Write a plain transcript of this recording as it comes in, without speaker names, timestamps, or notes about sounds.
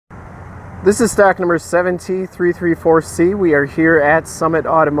This is stock number 7T334C. We are here at Summit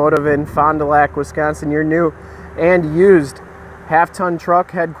Automotive in Fond du Lac, Wisconsin, your new and used half-ton truck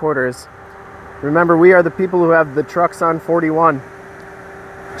headquarters. Remember, we are the people who have the trucks on 41.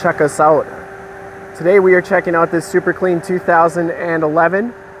 Check us out. Today we are checking out this super clean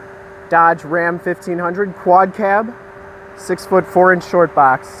 2011 Dodge Ram 1500 quad cab, 6'4" 4-inch short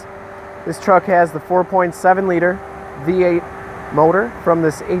box. This truck has the 4.7 liter V8 motor. From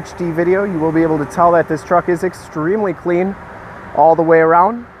this HD video, you will be able to tell that this truck is extremely clean all the way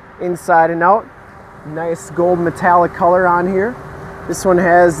around, inside and out. Nice gold metallic color on here. This one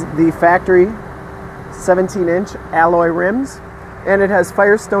has the factory 17-inch alloy rims, and it has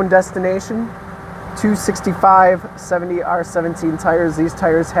Firestone Destination 265 70R17 tires. These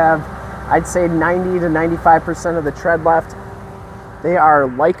tires have, I'd say, 90 to 95% of the tread left. They are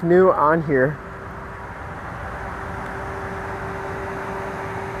like new on here.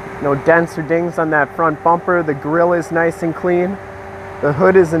 No dents or dings on that front bumper. The grille is nice and clean. The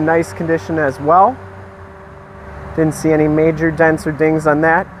hood is in nice condition as well. Didn't see any major dents or dings on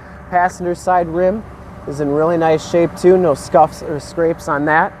that. Passenger side rim is in really nice shape too. No scuffs or scrapes on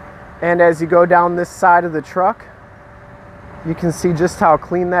that. And as you go down this side of the truck, you can see just how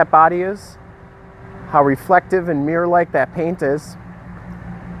clean that body is, how reflective and mirror-like that paint is.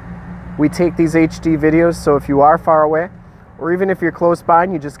 We take these HD videos, so if you are far away, or even if you're close by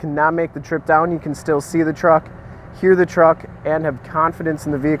and you just cannot make the trip down, you can still see the truck, hear the truck, and have confidence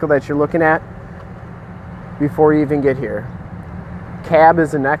in the vehicle that you're looking at before you even get here. Cab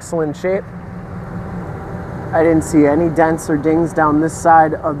is in excellent shape. I didn't see any dents or dings down this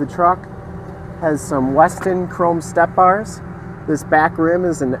side of the truck. Has some Weston chrome step bars. This back rim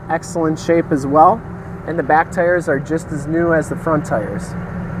is in excellent shape as well, and the back tires are just as new as the front tires.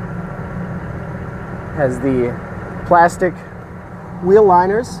 Has the plastic wheel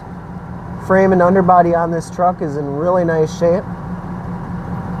liners. Frame and underbody on this truck is in really nice shape.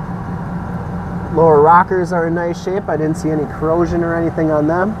 Lower rockers are in nice shape. I didn't see any corrosion or anything on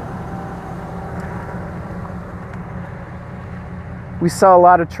them. We sell a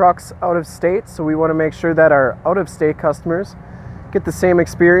lot of trucks out of state, so we want to make sure that our out of state customers get the same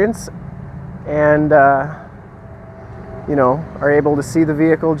experience and you know, are able to see the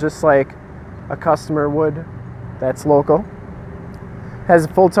vehicle just like a customer would that's local. Has a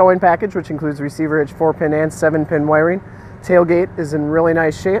full towing package, which includes receiver hitch, 4-pin and 7-pin wiring. Tailgate is in really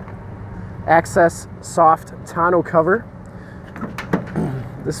nice shape. Access soft tonneau cover.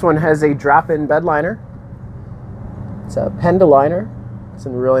 This one has a drop-in bed liner. It's a Bedliner. It's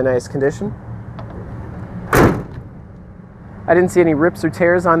in really nice condition. I didn't see any rips or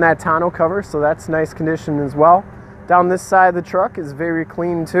tears on that tonneau cover, so that's nice condition as well. Down this side of the truck is very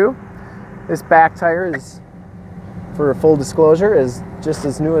clean too. This back tire is, for full disclosure, is just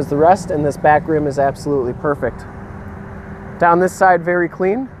as new as the rest, and this back rim is absolutely perfect. Down this side, very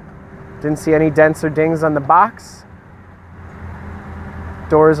clean. Didn't see any dents or dings on the box.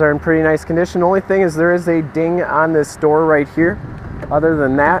 Doors are in pretty nice condition. Only thing is there is a ding on this door right here. Other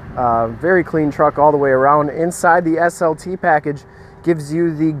than that, very clean truck all the way around. Inside, the SLT package gives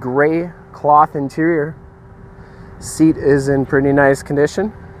you the gray cloth interior. Seat is in pretty nice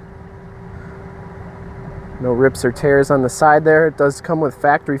condition. No rips or tears on the side there. It does come with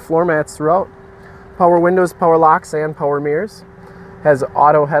factory floor mats throughout. Power windows, power locks, and power mirrors. Has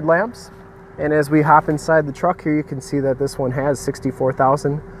auto headlamps. And as we hop inside the truck here, you can see that this one has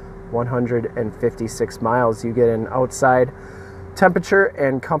 64,156 miles. You get an outside temperature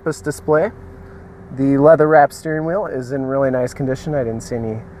and compass display. The leather wrapped steering wheel is in really nice condition. I didn't see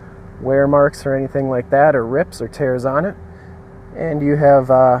any wear marks or anything like that, or rips or tears on it. And you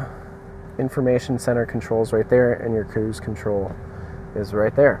have information center controls right there, and your cruise control is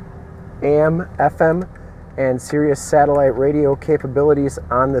right there. AM, FM, and Sirius satellite radio capabilities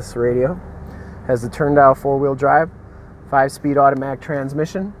on this radio. Has the turn dial 4-wheel drive, 5-speed automatic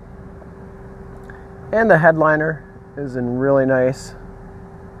transmission, and the headliner is in really nice,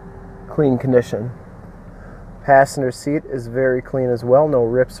 clean condition. Passenger seat is very clean as well, no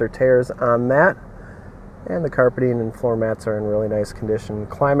rips or tears on that. And the carpeting and floor mats are in really nice condition.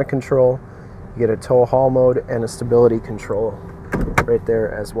 Climate control, you get a tow haul mode and a stability control right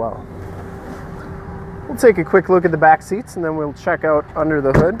there as well. We'll take a quick look at the back seats and then we'll check out under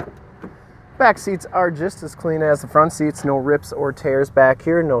the hood. Back seats are just as clean as the front seats. No rips or tears back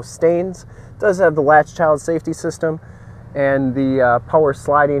here, no stains. It does have the latch child safety system and the power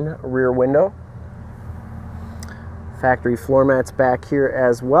sliding rear window. Factory floor mats back here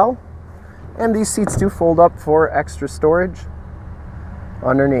as well. And these seats do fold up for extra storage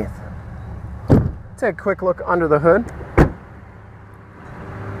underneath. Take a quick look under the hood.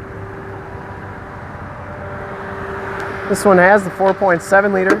 This one has the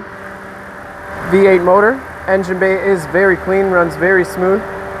 4.7 liter V8 motor. Engine bay is very clean, runs very smooth.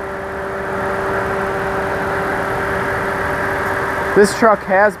 This truck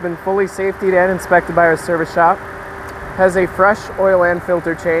has been fully safetied and inspected by our service shop. Has a fresh oil and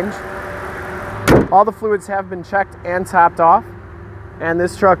filter change. All the fluids have been checked and topped off, and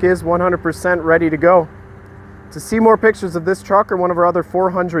this truck is 100% ready to go. To see more pictures of this truck or one of our other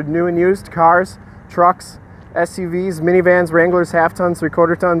 400 new and used cars, trucks, SUVs, minivans, Wranglers, half tons,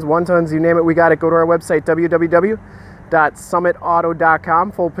 3/4 tons, 1 tons, you name it, we got it. Go to our website,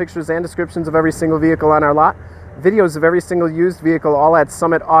 www.summitauto.com. Full pictures and descriptions of every single vehicle on our lot. Videos of every single used vehicle, all at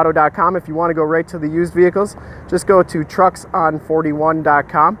summitauto.com. If you want to go right to the used vehicles, just go to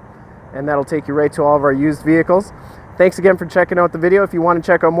truckson41.com, and that'll take you right to all of our used vehicles. Thanks again for checking out the video. If you want to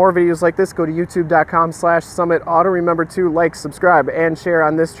check out more videos like this, go to youtube.com/summitauto. Remember to like, subscribe, and share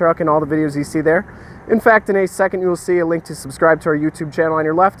on this truck and all the videos you see there. In fact, in a second, you will see a link to subscribe to our YouTube channel on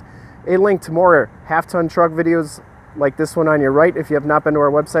your left, a link to more half-ton truck videos like this one on your right. If you have not been to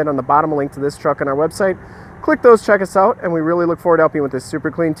our website, on the bottom, a link to this truck on our website. Click those, check us out, and we really look forward to helping you with this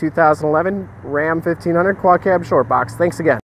super clean 2011 Ram 1500 quad cab short box. Thanks again.